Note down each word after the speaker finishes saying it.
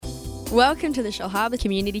Welcome to the Shellharbour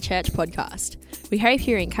Community Church podcast. We hope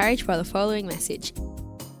you're encouraged by the following message.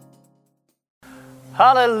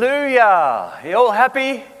 Hallelujah! You all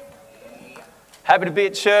happy? Happy to be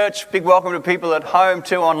at church. Big welcome to people at home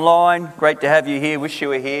too, online. Great to have you here. Wish you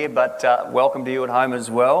were here, but welcome to you at home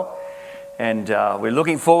as well. And we're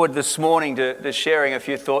looking forward this morning to sharing a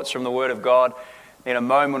few thoughts from the Word of God in a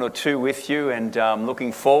moment or two with you, and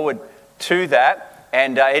looking forward to that.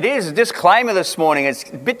 And it is a disclaimer this morning. It's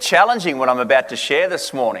a bit challenging what I'm about to share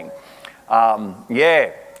this morning.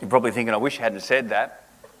 You're probably thinking, I wish I hadn't said that.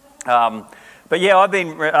 But yeah, I've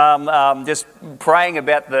been just praying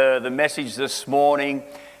about the message this morning,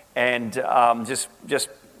 and just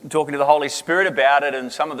talking to the Holy Spirit about it, and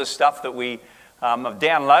some of the stuff that we are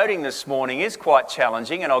downloading this morning is quite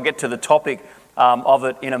challenging, and I'll get to the topic of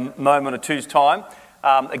it in a moment or two's time.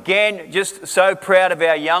 Again, just so proud of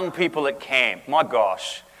our young people at camp. My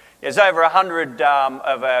gosh, there's over 100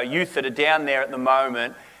 of our youth that are down there at the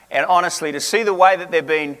moment, and honestly, to see the way that they've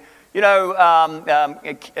been,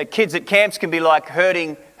 kids at camps can be like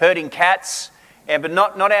herding cats, but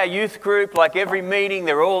not our youth group. Like every meeting,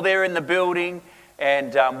 they're all there in the building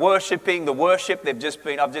and worshipping the worship.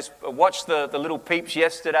 I've just watched the little peeps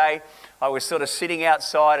yesterday. I was sort of sitting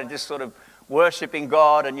outside and just sort of worshipping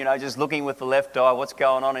God and, just looking with the left eye, what's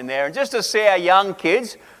going on in there. And just to see our young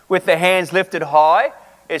kids with their hands lifted high,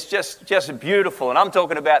 it's just beautiful. And I'm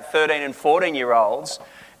talking about 13 and 14-year-olds.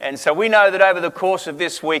 And so we know that over the course of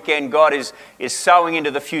this weekend, God is sowing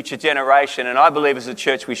into the future generation. And I believe as a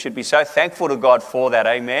church, we should be so thankful to God for that.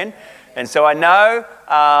 Amen. And so I know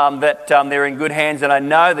that they're in good hands, and I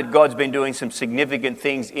know that God's been doing some significant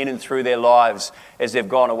things in and through their lives as they've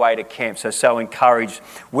gone away to camp. So encouraged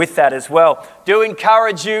with that as well. Do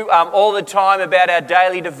encourage you all the time about our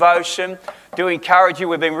daily devotion. Do encourage you.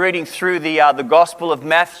 We've been reading through the Gospel of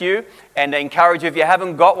Matthew, and encourage you, if you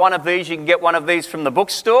haven't got one of these, you can get one of these from the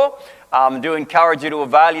bookstore. Do encourage you to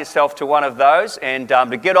avail yourself to one of those and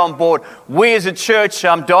to get on board. We as a church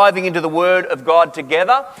diving into the Word of God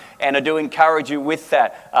together, and I do encourage you with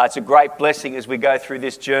that. It's a great blessing as we go through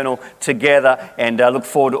this journal together, and look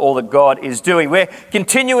forward to all that God is doing. We're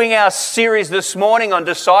continuing our series this morning on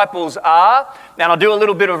Disciples Are, and I'll do a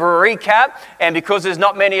little bit of a recap, and because there's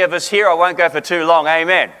not many of us here, I won't go for too long.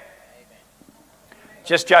 Amen.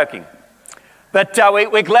 Just joking. But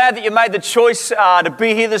we're glad that you made the choice to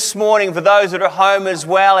be here this morning. For those that are home as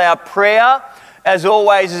well, our prayer, as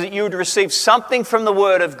always, is that you would receive something from the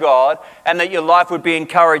Word of God and that your life would be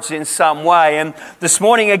encouraged in some way. And this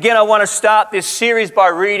morning, again, I want to start this series by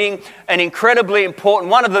reading an incredibly important,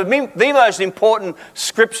 one of the most important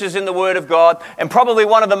scriptures in the Word of God, and probably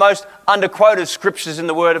one of the most underquoted scriptures in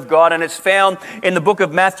the Word of God. And it's found in the book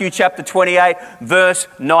of Matthew chapter 28, verse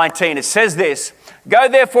 19. It says this: "Go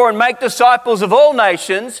therefore and make disciples of all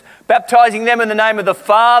nations, baptizing them in the name of the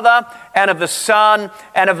Father and of the Son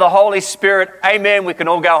and of the Holy Spirit." Amen. We can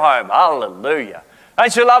all go home. Hallelujah.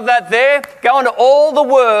 Don't you love that there? Go into all the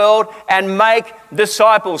world and make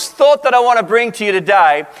disciples. Thought that I want to bring to you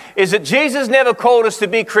today is that Jesus never called us to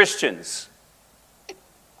be Christians.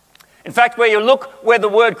 In fact, where you look where the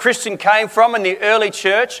word Christian came from in the early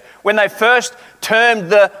church, when they first termed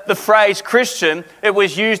the phrase Christian, it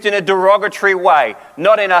was used in a derogatory way,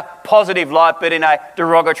 not in a positive light, but in a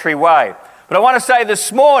derogatory way. But I want to say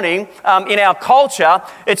this morning, in our culture,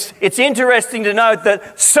 it's interesting to note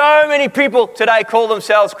that so many people today call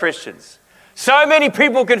themselves Christians. So many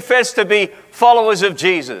people confess to be followers of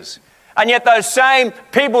Jesus. And yet those same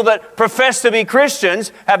people that profess to be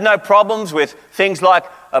Christians have no problems with things like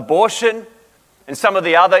abortion and some of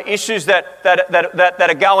the other issues that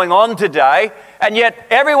are going on today. And yet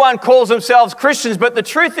everyone calls themselves Christians. But the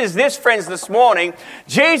truth is this, friends, this morning,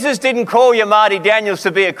 Jesus didn't call you, Marty Daniels,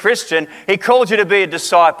 to be a Christian. He called you to be a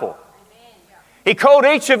disciple. He called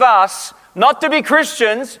each of us not to be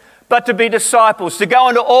Christians, but to be disciples, to go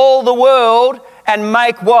into all the world and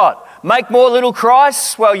make what? Make more little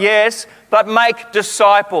Christs? Well, yes, but make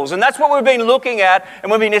disciples. And that's what we've been looking at, and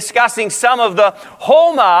we've been discussing some of the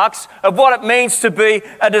hallmarks of what it means to be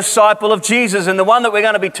a disciple of Jesus. And the one that we're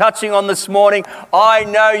going to be touching on this morning, I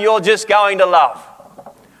know you're just going to love.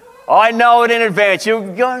 I know it in advance.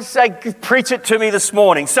 You're going to say, preach it to me this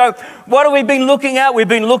morning. So what have we been looking at? We've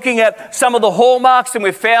been looking at some of the hallmarks, and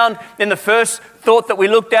we found in the first thought that we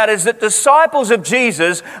looked at is that disciples of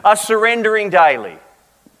Jesus are surrendering daily.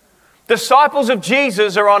 Disciples of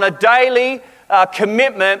Jesus are on a daily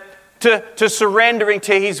commitment to surrendering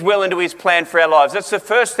to His will and to His plan for our lives. That's the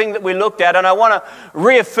first thing that we looked at, and I want to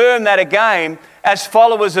reaffirm that again. As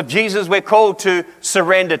followers of Jesus, we're called to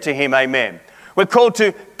surrender to Him. Amen. We're called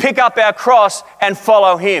to pick up our cross and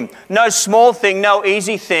follow him. No small thing, no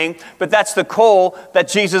easy thing, but that's the call that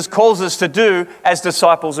Jesus calls us to do as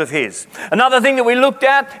disciples of his. Another thing that we looked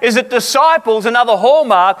at is that disciples, another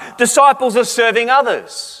hallmark, disciples are serving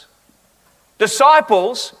others.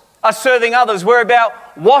 Disciples are serving others. We're about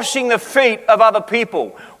washing the feet of other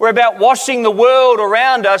people. We're about washing the world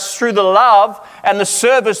around us through the love and the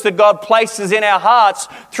service that God places in our hearts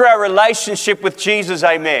through our relationship with Jesus.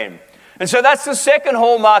 Amen. And so that's the second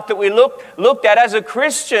hallmark that we looked at. As a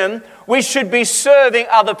Christian, we should be serving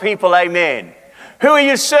other people. Amen. Who are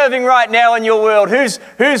you serving right now in your world?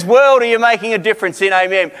 Whose world are you making a difference in?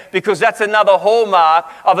 Amen. Because that's another hallmark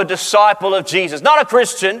of a disciple of Jesus. Not a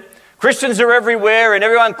Christian. Christians are everywhere and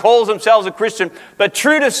everyone calls themselves a Christian. But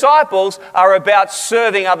true disciples are about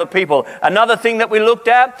serving other people. Another thing that we looked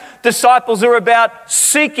at, disciples are about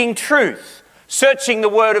seeking truth, searching the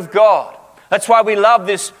Word of God. That's why we love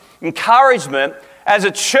this encouragement as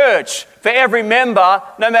a church for every member,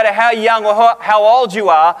 no matter how young or how old you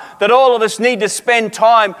are, that all of us need to spend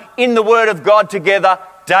time in the Word of God together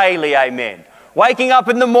daily. Amen. Waking up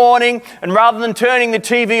in the morning, and rather than turning the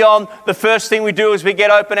TV on, the first thing we do is we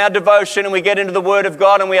open our devotion and we get into the Word of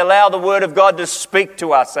God and we allow the Word of God to speak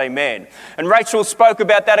to us. Amen. And Rachel spoke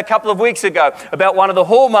about that a couple of weeks ago, about one of the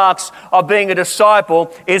hallmarks of being a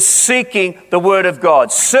disciple is seeking the Word of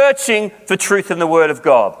God, searching for truth in the Word of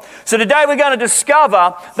God. So today we're going to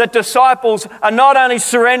discover that disciples are not only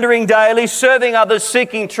surrendering daily, serving others,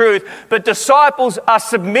 seeking truth, but disciples are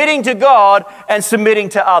submitting to God and submitting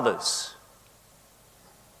to others.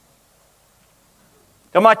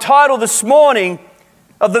 Now, my title this morning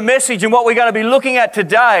of the message and what we're going to be looking at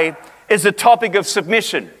today is the topic of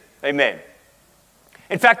submission. Amen.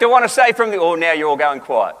 In fact, I want to say now you're all going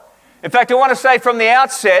quiet. In fact, I want to say from the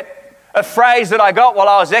outset a phrase that I got while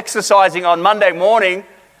I was exercising on Monday morning,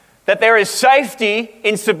 that there is safety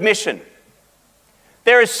in submission.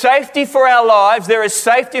 There is safety for our lives, there is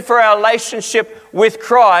safety for our relationship with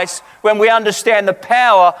Christ when we understand the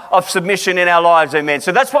power of submission in our lives. Amen.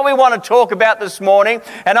 So that's what we want to talk about this morning.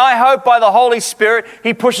 And I hope by the Holy Spirit,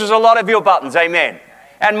 He pushes a lot of your buttons. Amen.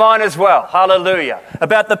 And mine as well. Hallelujah.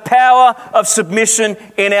 About the power of submission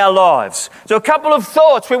in our lives. So a couple of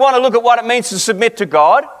thoughts. We want to look at what it means to submit to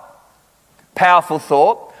God. Powerful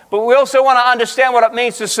thought. But we also want to understand what it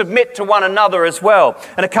means to submit to one another as well.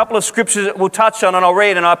 And a couple of scriptures that we'll touch on and I'll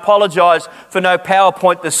read, and I apologize for no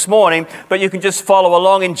PowerPoint this morning, but you can just follow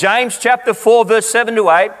along. In James chapter 4, verse 7 to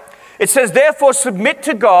 8, it says, "Therefore submit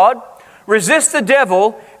to God, resist the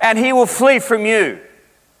devil, and he will flee from you."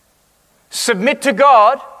 Submit to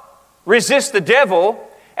God, resist the devil,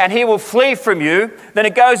 and he will flee from you. Then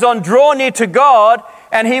it goes on, draw near to God,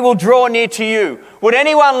 and he will draw near to you. Would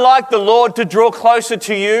anyone like the Lord to draw closer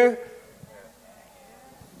to you?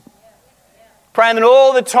 Praying that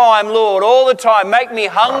all the time, Lord, all the time, make me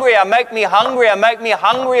hungrier, make me hungrier, make me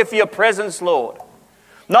hungrier for your presence, Lord.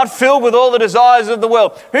 Not filled with all the desires of the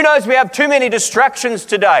world. Who knows, we have too many distractions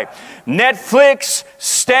today. Netflix,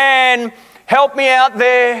 Stan, help me out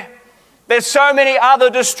there. There's so many other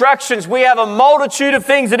distractions. We have a multitude of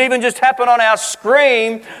things that even just happen on our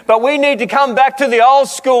screen, but we need to come back to the old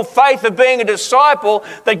school faith of being a disciple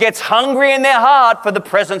that gets hungry in their heart for the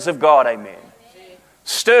presence of God. Amen.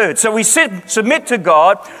 Stirred. So we submit to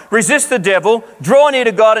God, resist the devil, draw near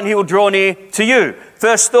to God, and he will draw near to you.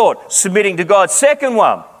 First thought, submitting to God. Second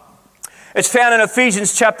one, it's found in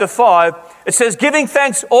Ephesians chapter 5. It says, giving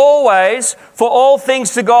thanks always for all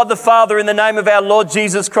things to God the Father in the name of our Lord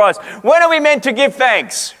Jesus Christ. When are we meant to give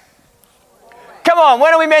thanks? Come on,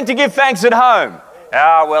 when are we meant to give thanks at home?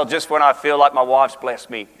 Well, just when I feel like my wife's blessed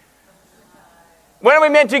me. When are we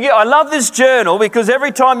meant to give? I love this journal because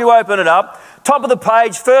every time you open it up, top of the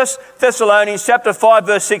page, 1 Thessalonians chapter 5,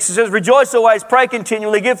 verse 6, it says, rejoice always, pray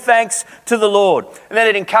continually, give thanks to the Lord. And then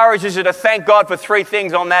it encourages you to thank God for 3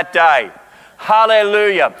 things on that day.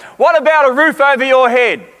 Hallelujah. What about a roof over your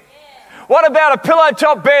head? What about a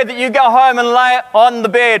pillow-top bed that you go home and lay on the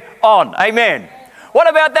bed on? Amen. What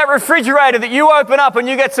about that refrigerator that you open up and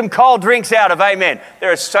you get some cold drinks out of? Amen.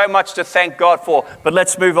 There is so much to thank God for. But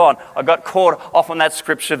let's move on. I got caught off on that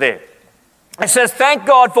scripture there. It says, thank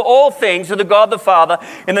God for all things to the God the Father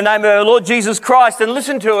in the name of our Lord Jesus Christ. And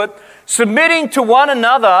listen to it, submitting to one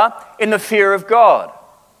another in the fear of God.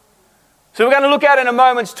 So we're going to look at in a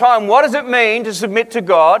moment's time, what does it mean to submit to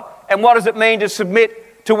God and what does it mean to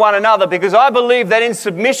submit to one another? Because I believe that in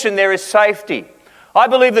submission there is safety. I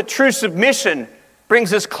believe that true submission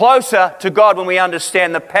brings us closer to God when we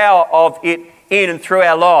understand the power of it in and through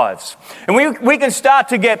our lives. And we can start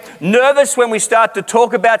to get nervous when we start to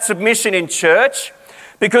talk about submission in church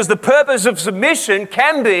because the purpose of submission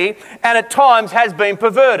can be, and at times has been,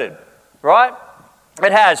 perverted, right?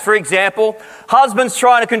 It has. For example, husbands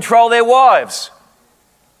trying to control their wives.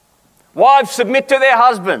 Wives submit to their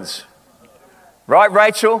husbands. Right,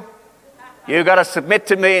 Rachel? You've got to submit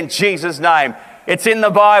to me in Jesus' name. It's in the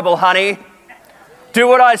Bible, honey. Do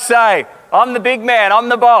what I say. I'm the big man. I'm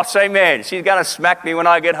the boss. Amen. She's going to smack me when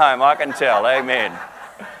I get home. I can tell. Amen.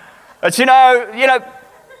 But you know,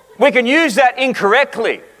 we can use that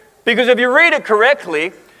incorrectly. Because if you read it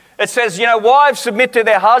correctly, it says, wives submit to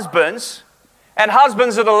their husbands, and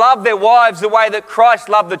husbands are to love their wives the way that Christ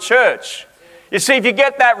loved the church. You see, if you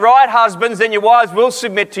get that right, husbands, then your wives will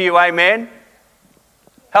submit to you. Amen.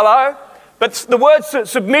 Hello? But the word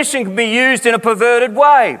submission can be used in a perverted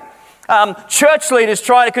way. Church leaders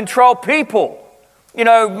trying to control people.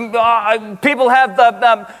 People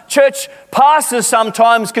have church pastors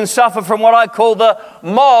sometimes can suffer from what I call the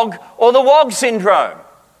MOG or the WOG syndrome.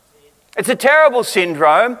 It's a terrible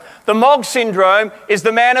syndrome. The MOG syndrome is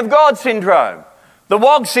the man of God syndrome. The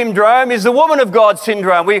WOG syndrome is the woman of God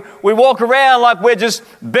syndrome. We walk around like we're just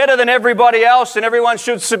better than everybody else and everyone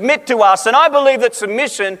should submit to us. And I believe that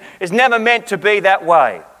submission is never meant to be that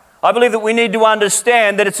way. I believe that we need to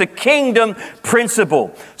understand that it's a kingdom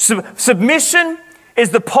principle. Submission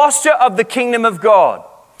is the posture of the kingdom of God.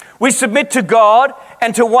 We submit to God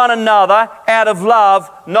and to one another out of love,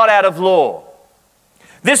 not out of law.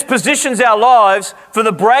 This positions our lives for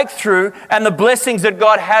the breakthrough and the blessings that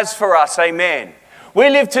God has for us. Amen. We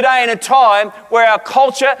live today in a time where our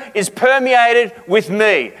culture is permeated with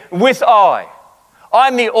me, with I.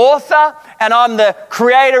 I'm the author and I'm the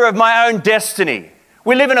creator of my own destiny.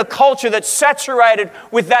 We live in a culture that's saturated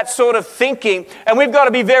with that sort of thinking, and we've got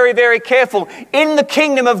to be very, very careful. In the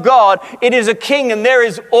kingdom of God, it is a kingdom. There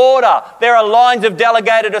is order. There are lines of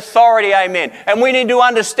delegated authority, amen. And we need to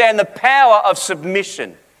understand the power of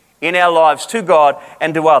submission in our lives to God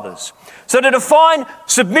and to others. So to define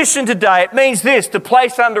submission today, it means this: to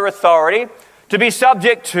place under authority, to be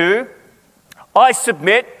subject to, I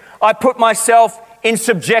submit, I put myself in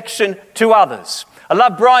subjection to others. I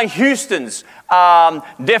love Brian Houston's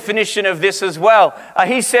definition of this as well.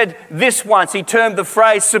 He said this once. He termed the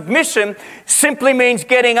phrase submission simply means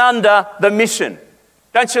getting under the mission.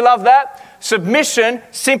 Don't you love that? Submission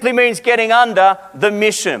simply means getting under the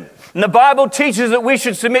mission. And the Bible teaches that we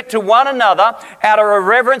should submit to one another out of a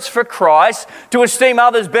reverence for Christ, to esteem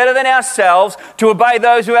others better than ourselves, to obey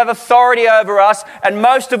those who have authority over us, and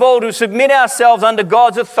most of all, to submit ourselves under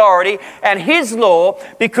God's authority and His law,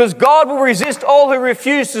 because God will resist all who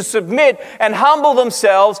refuse to submit and humble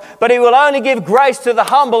themselves, but He will only give grace to the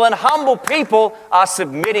humble, and humble people are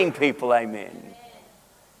submitting people. Amen.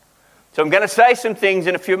 So I'm going to say some things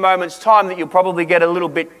in a few moments' time that you'll probably get a little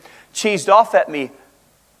bit cheesed off at me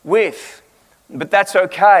with, but that's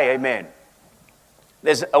okay, amen.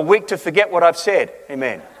 There's a week to forget what I've said,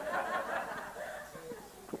 amen.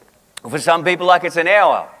 For some people, like it's an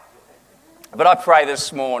hour. But I pray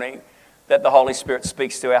this morning that the Holy Spirit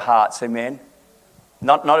speaks to our hearts, amen.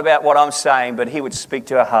 Not about what I'm saying, but He would speak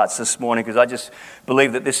to our hearts this morning, because I just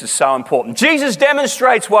believe that this is so important. Jesus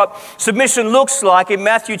demonstrates what submission looks like in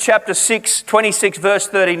Matthew chapter 6, 26, verse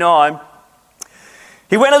 39.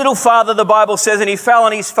 He went a little farther, the Bible says, and he fell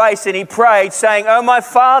on his face and he prayed, saying, "Oh, my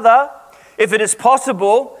Father, if it is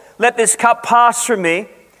possible, let this cup pass from me.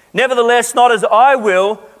 Nevertheless, not as I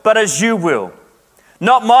will, but as you will.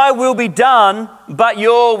 Not my will be done, but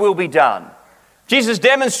your will be done." Jesus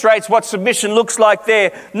demonstrates what submission looks like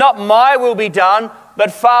there. Not my will be done,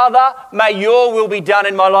 but Father, may your will be done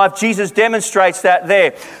in my life. Jesus demonstrates that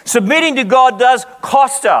there. Submitting to God does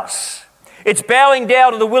cost us. It's bowing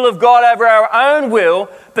down to the will of God over our own will,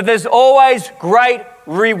 but there's always great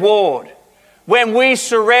reward. When we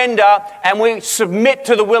surrender and we submit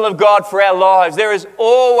to the will of God for our lives, there is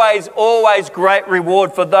always great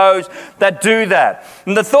reward for those that do that.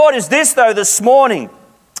 And the thought is this, though, this morning.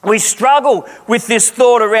 We struggle with this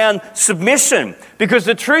thought around submission, because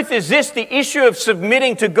the truth is this: the issue of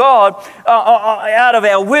submitting to God out of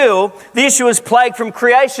our will, the issue is plagued from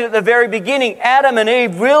creation at the very beginning. Adam and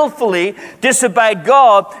Eve willfully disobeyed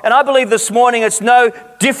God, and I believe this morning it's no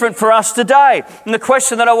different for us today. And the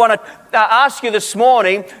question that I want to ask you this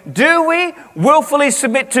morning: do we willfully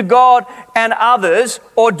submit to God and others,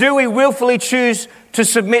 or do we willfully choose to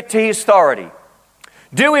submit to His authority?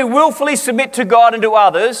 Do we willfully submit to God and to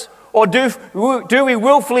others, or do we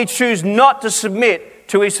willfully choose not to submit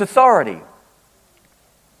to His authority?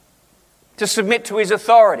 To submit to His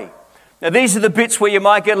authority. Now, these are the bits where you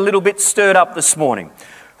might get a little bit stirred up this morning.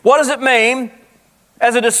 What does it mean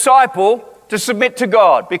as a disciple to submit to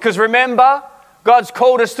God? Because remember, God's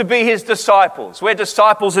called us to be his disciples. We're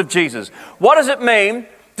disciples of Jesus. What does it mean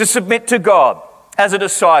to submit to God as a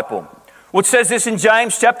disciple? Well, it says this in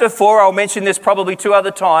James chapter 4. I'll mention this probably 2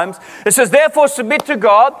 other times. It says, therefore submit to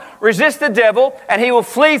God, resist the devil, and he will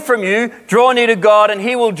flee from you. Draw near to God, and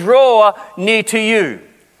he will draw near to you.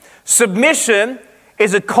 Submission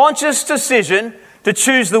is a conscious decision to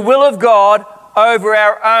choose the will of God over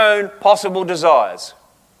our own possible desires.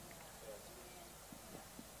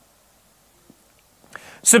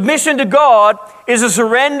 Submission to God is a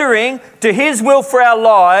surrendering to his will for our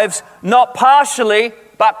lives, not partially,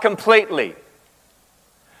 but completely.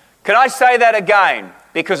 Can I say that again?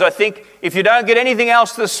 Because I think if you don't get anything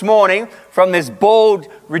else this morning from this bald,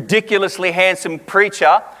 ridiculously handsome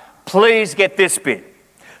preacher, please get this bit.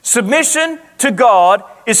 Submission to God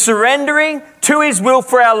is surrendering to his will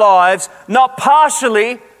for our lives, not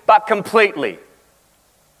partially, but completely.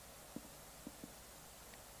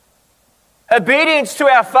 Obedience to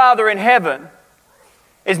our Father in heaven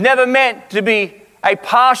is never meant to be a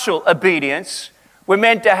partial obedience. We're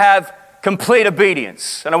meant to have complete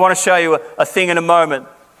obedience. And I want to show you a thing in a moment.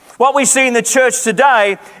 What we see in the church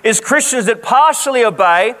today is Christians that partially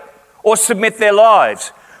obey or submit their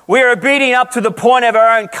lives. We are obedient up to the point of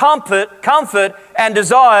our own comfort and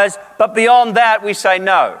desires, but beyond that we say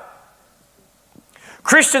no.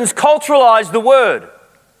 Christians culturalize the word.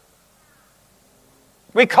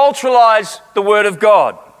 We culturalize the word of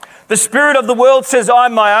God. The spirit of the world says,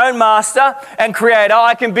 I'm my own master and creator.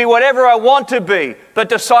 I can be whatever I want to be, but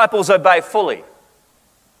disciples obey fully.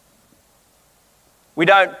 We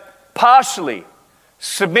don't partially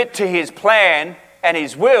submit to his plan and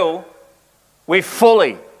his will. We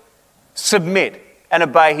fully submit and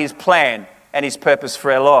obey his plan and his purpose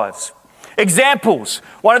for our lives. Examples.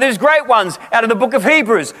 One of these great ones out of the book of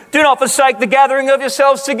Hebrews. Do not forsake the gathering of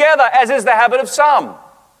yourselves together, as is the habit of some.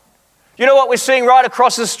 You know what we're seeing right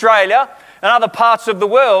across Australia and other parts of the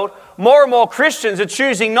world? More and more Christians are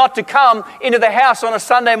choosing not to come into the house on a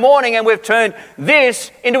Sunday morning, and we've turned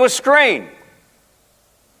this into a screen.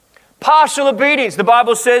 Partial obedience. The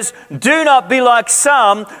Bible says, do not be like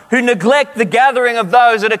some who neglect the gathering of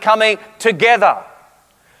those that are coming together.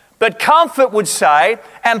 But comfort would say,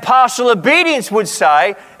 and partial obedience would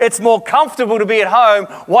say, it's more comfortable to be at home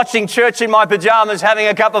watching church in my pajamas, having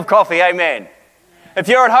a cup of coffee. Amen. If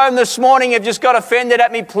you're at home this morning, you've just got offended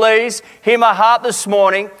at me, please hear my heart this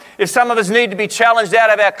morning. If some of us need to be challenged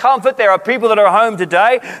out of our comfort, there are people that are home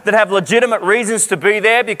today that have legitimate reasons to be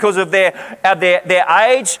there because of their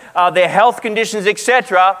age, their health conditions,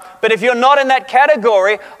 etc. But if you're not in that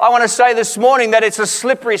category, I want to say this morning that it's a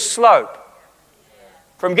slippery slope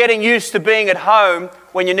from getting used to being at home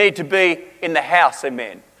when you need to be in the house.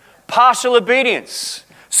 Amen. Partial obedience.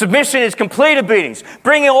 Submission is complete obedience.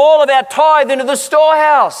 Bringing all of our tithe into the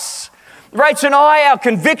storehouse. Rach and I, our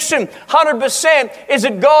conviction 100% is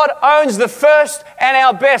that God owns the first and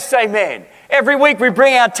our best. Amen. Every week we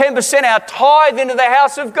bring our 10%, our tithe into the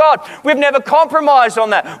house of God. We've never compromised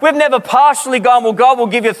on that. We've never partially gone, well, God will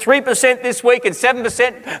give you 3% this week and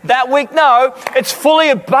 7% that week. No, it's fully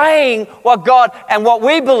obeying what God and what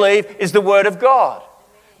we believe is the Word of God.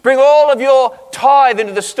 Bring all of your tithe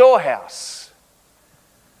into the storehouse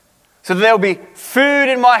so that there will be food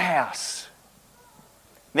in my house.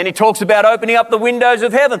 Then he talks about opening up the windows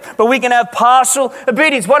of heaven, but we can have partial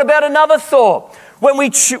obedience. What about another thought? When we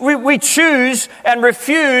choose and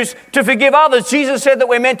refuse to forgive others, Jesus said that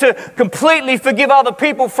we're meant to completely forgive other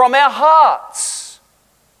people from our hearts.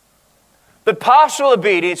 But partial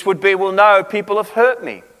obedience would be, well, no, people have hurt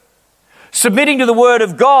me. Submitting to the Word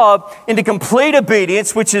of God into complete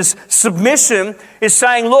obedience, which is submission, is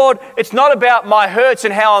saying, Lord, it's not about my hurts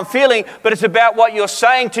and how I'm feeling, but it's about what you're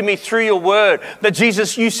saying to me through your Word. That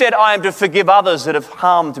Jesus, you said I am to forgive others that have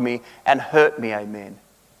harmed me and hurt me. Amen.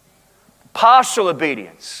 Partial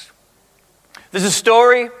obedience. There's a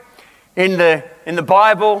story in the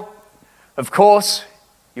Bible. Of course,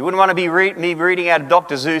 you wouldn't want to be me reading out of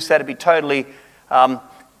Dr. Zeus. That'd be totally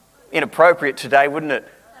inappropriate today, wouldn't it?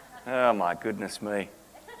 Oh, my goodness me.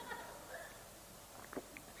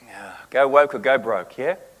 Go woke or go broke,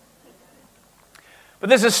 yeah? But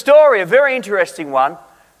there's a story, a very interesting one.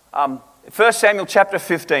 1 Samuel chapter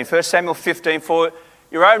 15. 1 Samuel 15 for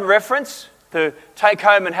your own reference to take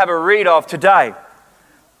home and have a read of today.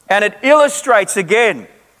 And it illustrates again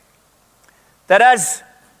that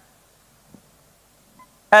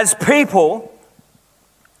as people,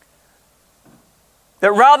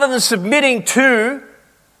 that rather than submitting to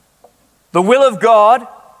the will of God,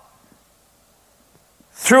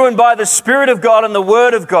 through and by the Spirit of God and the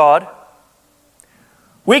Word of God,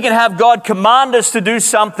 we can have God command us to do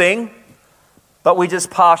something, but we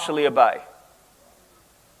just partially obey.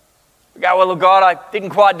 go, well, God, I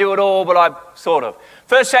didn't quite do it all, but I sort of.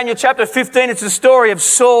 1 Samuel chapter 15, it's the story of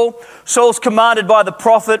Saul. Saul's commanded by the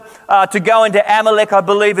prophet to go into Amalek, I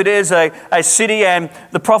believe it is, a city. And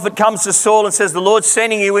the prophet comes to Saul and says, the Lord's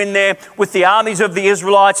sending you in there with the armies of the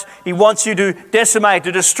Israelites. He wants you to decimate,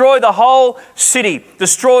 to destroy the whole city,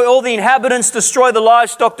 destroy all the inhabitants, destroy the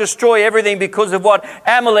livestock, destroy everything because of what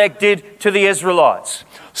Amalek did to the Israelites.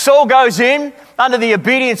 Saul goes in under the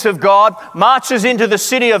obedience of God, marches into the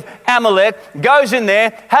city of Amalek, goes in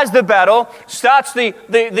there, has the battle, starts the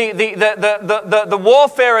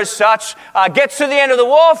warfare as such, gets to the end of the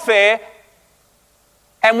warfare,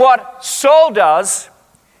 and what Saul does,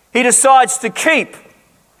 he decides to keep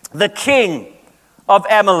the king of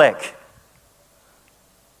Amalek.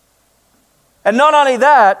 And not only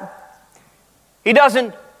that, he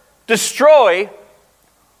doesn't destroy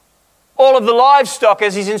all of the livestock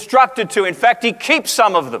as he's instructed to. In fact, he keeps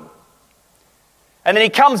some of them. And then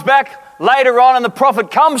he comes back later on and the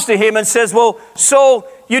prophet comes to him and says, well, Saul,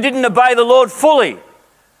 you didn't obey the Lord fully.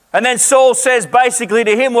 And then Saul says basically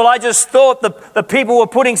to him, well, I just thought the people were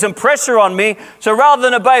putting some pressure on me. So rather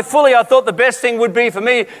than obey fully, I thought the best thing would be for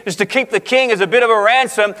me is to keep the king as a bit of a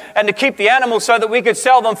ransom and to keep the animals so that we could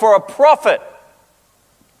sell them for a profit.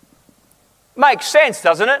 Makes sense,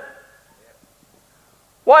 doesn't it?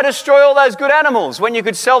 Why destroy all those good animals when you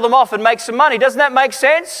could sell them off and make some money? Doesn't that make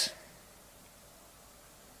sense?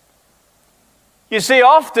 You see,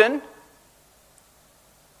 often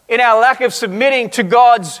in our lack of submitting to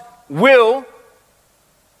God's will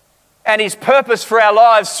and His purpose for our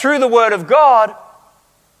lives through the Word of God,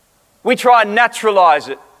 we try and naturalize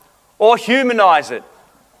it or humanize it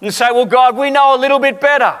and say, well, God, we know a little bit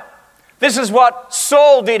better. This is what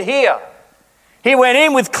Saul did here. He went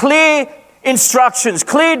in with clear instructions,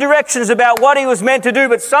 clear directions about what he was meant to do,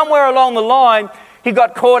 but somewhere along the line, he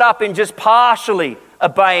got caught up in just partially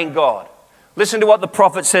obeying God. Listen to what the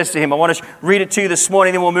prophet says to him. I want to read it to you this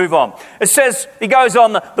morning, then we'll move on. It says, he goes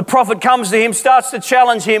on, the prophet comes to him, starts to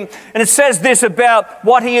challenge him, and it says this about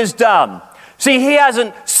what he has done. See, he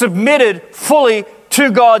hasn't submitted fully to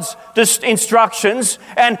God's instructions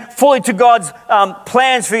and fully to God's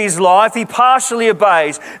plans for his life. He partially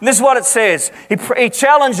obeys. And this is what it says. He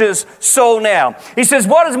challenges Saul now. He says,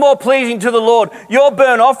 what is more pleasing to the Lord, your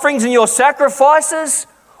burnt offerings and your sacrifices,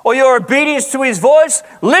 or your obedience to his voice?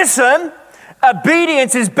 Listen,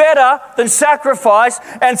 obedience is better than sacrifice,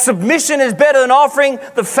 and submission is better than offering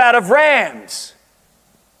the fat of rams.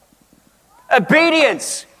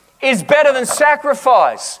 Obedience is better than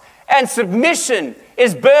sacrifice, and submission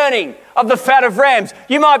is burning of the fat of rams.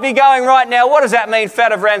 You might be going right now, what does that mean,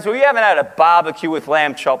 fat of rams? Well, you haven't had a barbecue with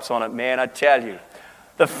lamb chops on it, man, I tell you.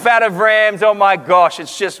 The fat of rams, oh my gosh,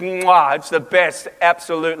 it's just, mwah, it's the best,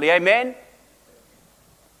 absolutely. Amen?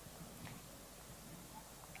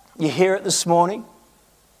 You hear it this morning?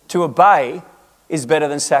 To obey is better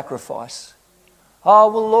than sacrifice. Oh,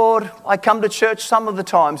 well, Lord, I come to church some of the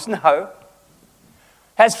times. No.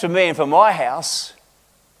 As for me and for my house,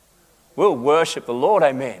 we'll worship the Lord,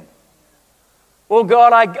 amen. Well,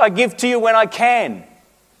 God, I give to you when I can.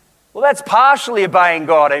 Well, that's partially obeying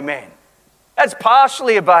God, amen. That's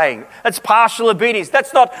partially obeying. That's partial obedience.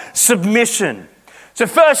 That's not submission. So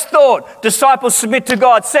first thought, disciples submit to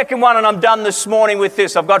God. Second one, and I'm done this morning with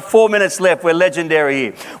this. I've got 4 minutes left. We're legendary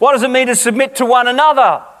here. What does it mean to submit to one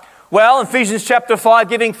another? Well, Ephesians chapter 5,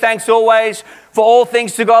 giving thanks always for all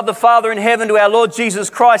things to God the Father in heaven, to our Lord Jesus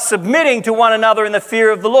Christ, submitting to one another in the fear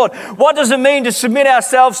of the Lord. What does it mean to submit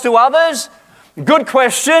ourselves to others? Good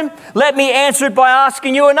question. Let me answer it by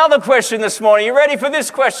asking you another question this morning. You ready for this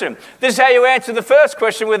question? This is how you answer the first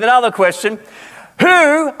question with another question. Who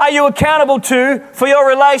are you accountable to for your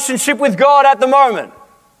relationship with God at the moment?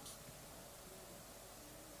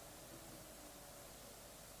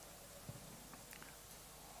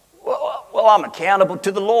 Well, I'm accountable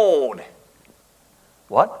to the Lord.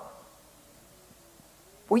 What?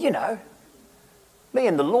 Well, you know, me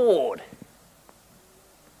and the Lord.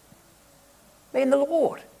 Me and the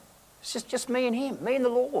Lord. It's just me and Him, me and the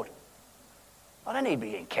Lord. I don't need to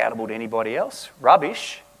be accountable to anybody else.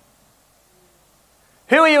 Rubbish.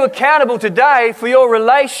 Who are you accountable today for your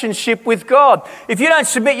relationship with God? If you don't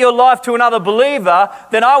submit your life to another believer,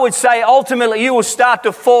 then I would say ultimately you will start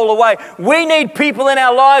to fall away. We need people in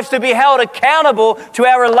our lives to be held accountable to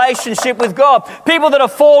our relationship with God. People that are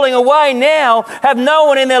falling away now have no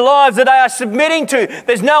one in their lives that they are submitting to.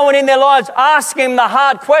 There's no one in their lives asking them the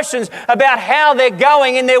hard questions about how they're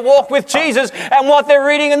going in their walk with Jesus and what they're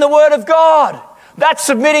reading in the Word of God. That's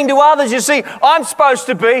submitting to others. You see, I'm supposed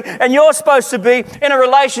to be, and you're supposed to be, in a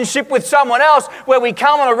relationship with someone else where we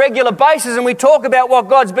come on a regular basis and we talk about what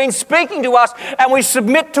God's been speaking to us, and we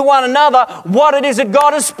submit to one another what it is that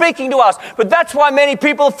God is speaking to us. But that's why many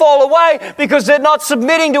people fall away, because they're not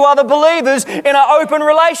submitting to other believers in an open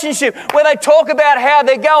relationship where they talk about how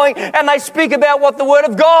they're going and they speak about what the Word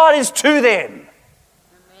of God is to them.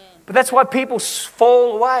 But that's why people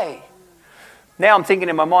fall away. Now I'm thinking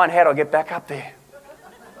in my mind, how do I get back up there?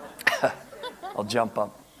 I'll jump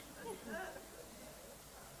up.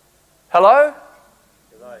 Hello?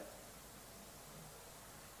 Hello?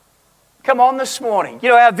 Come on this morning. You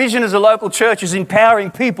know, our vision as a local church is empowering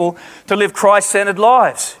people to live Christ-centered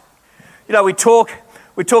lives. You know, we talk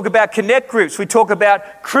about connect groups, we talk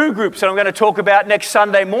about crew groups, and I'm going to talk about next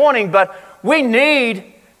Sunday morning, but we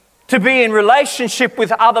need to be in relationship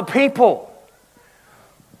with other people.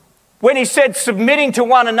 When he said submitting to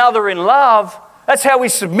one another in love, that's how we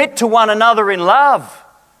submit to one another in love.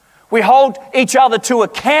 We hold each other to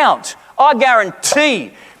account. I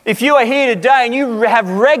guarantee if you are here today and you have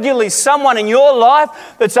regularly someone in your life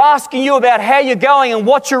that's asking you about how you're going and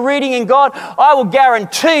what you're reading in God, I will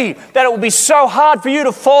guarantee that it will be so hard for you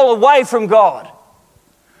to fall away from God.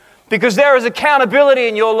 Because there is accountability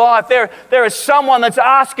in your life. There is someone that's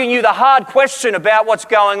asking you the hard question about what's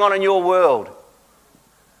going on in your world.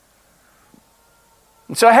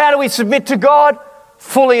 And so how do we submit to God?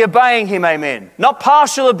 Fully obeying Him, amen. Not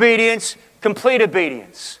partial obedience, complete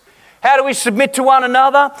obedience. How do we submit to one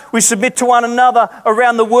another? We submit to one another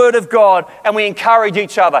around the Word of God, and we encourage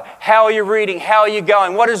each other. How are you reading? How are you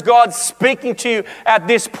going? What is God speaking to you at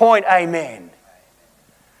this point? Amen.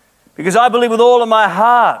 Because I believe with all of my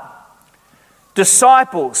heart,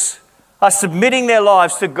 disciples are submitting their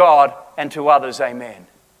lives to God and to others. Amen.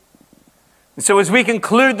 And so as we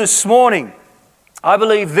conclude this morning, I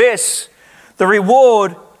believe this, the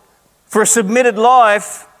reward for a submitted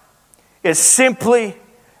life is simply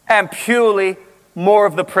and purely more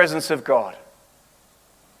of the presence of God.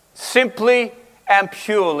 Simply and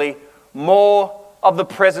purely more of the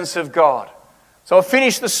presence of God. So I'll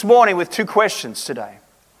finish this morning with 2 questions today.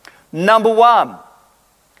 Number 1,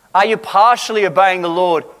 are you partially obeying the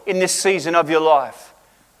Lord in this season of your life?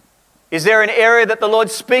 Is there an area that the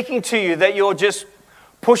Lord's speaking to you that you're just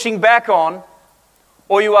pushing back on,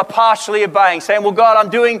 or you are partially obeying, saying, well, God,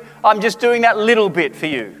 I'm just doing that little bit for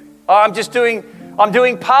you. I'm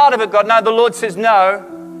doing part of it, God. No, the Lord says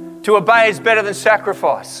no. To obey is better than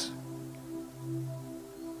sacrifice.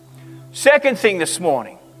 Second thing this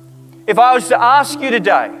morning, if I was to ask you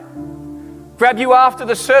today, grab you after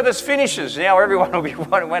the service finishes. Now everyone will be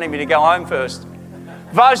wanting me to go home first.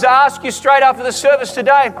 If I was to ask you straight after the service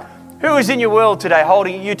today, who is in your world today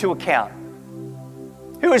holding you to account?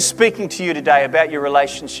 Who is speaking to you today about your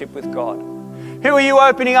relationship with God? Who are you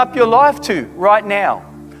opening up your life to right now?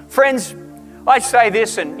 Friends, I say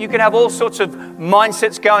this, and you can have all sorts of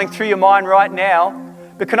mindsets going through your mind right now,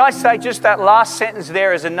 but can I say just that last sentence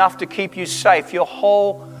there is enough to keep you safe your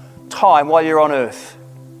whole time while you're on earth.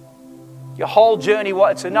 Your whole journey,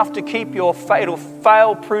 it's enough to keep your faith, it'll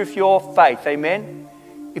fail-proof your faith, amen?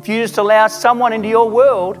 If you just allow someone into your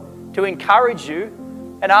world to encourage you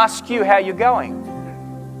and ask you how you're going.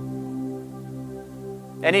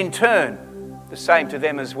 And in turn, the same to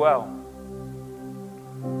them as well.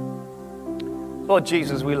 Lord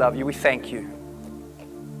Jesus, we love you. We thank you.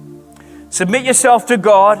 Submit yourself to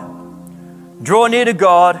God. Draw near to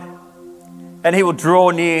God, and He will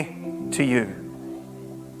draw near to you.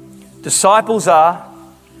 Disciples are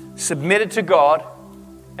submitted to God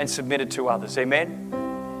and submitted to others. Amen?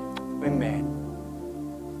 Amen.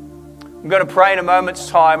 I'm going to pray in a moment's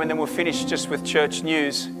time, and then we'll finish just with church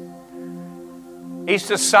news.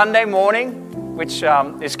 Easter Sunday morning, which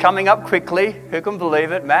is coming up quickly. Who can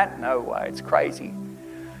believe it, Matt? No way, it's crazy.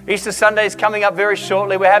 Easter Sunday is coming up very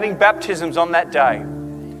shortly. We're having baptisms on that day.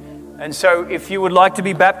 And so if you would like to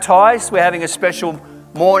be baptized, we're having a special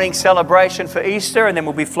morning celebration for Easter, and then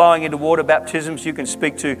we'll be flowing into water baptisms. You can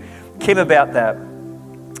speak to Kim about that.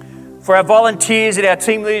 For our volunteers and our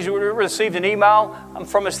team leaders, we received an email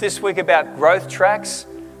from us this week about growth tracks.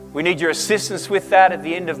 We need your assistance with that at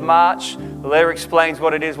the end of March. The letter explains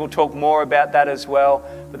what it is. We'll talk more about that as well.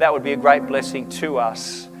 But that would be a great blessing to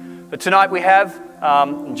us. But tonight we have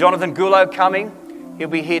Jonathan Gullo coming. He'll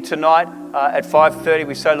be here tonight at 5:30.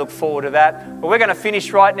 We so look forward to that. But we're going to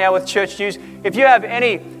finish right now with church news. If you have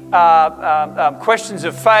any questions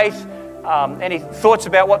of faith, any thoughts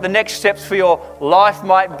about what the next steps for your life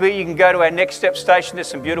might be, you can go to our Next Step station. There's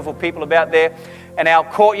some beautiful people about there. And our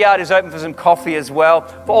courtyard is open for some coffee as well.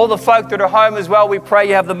 For all the folk that are home as well, we pray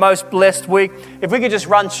you have the most blessed week. If we could just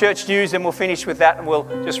run church news, and we'll finish with that and we'll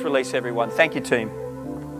just release everyone. Thank you, team.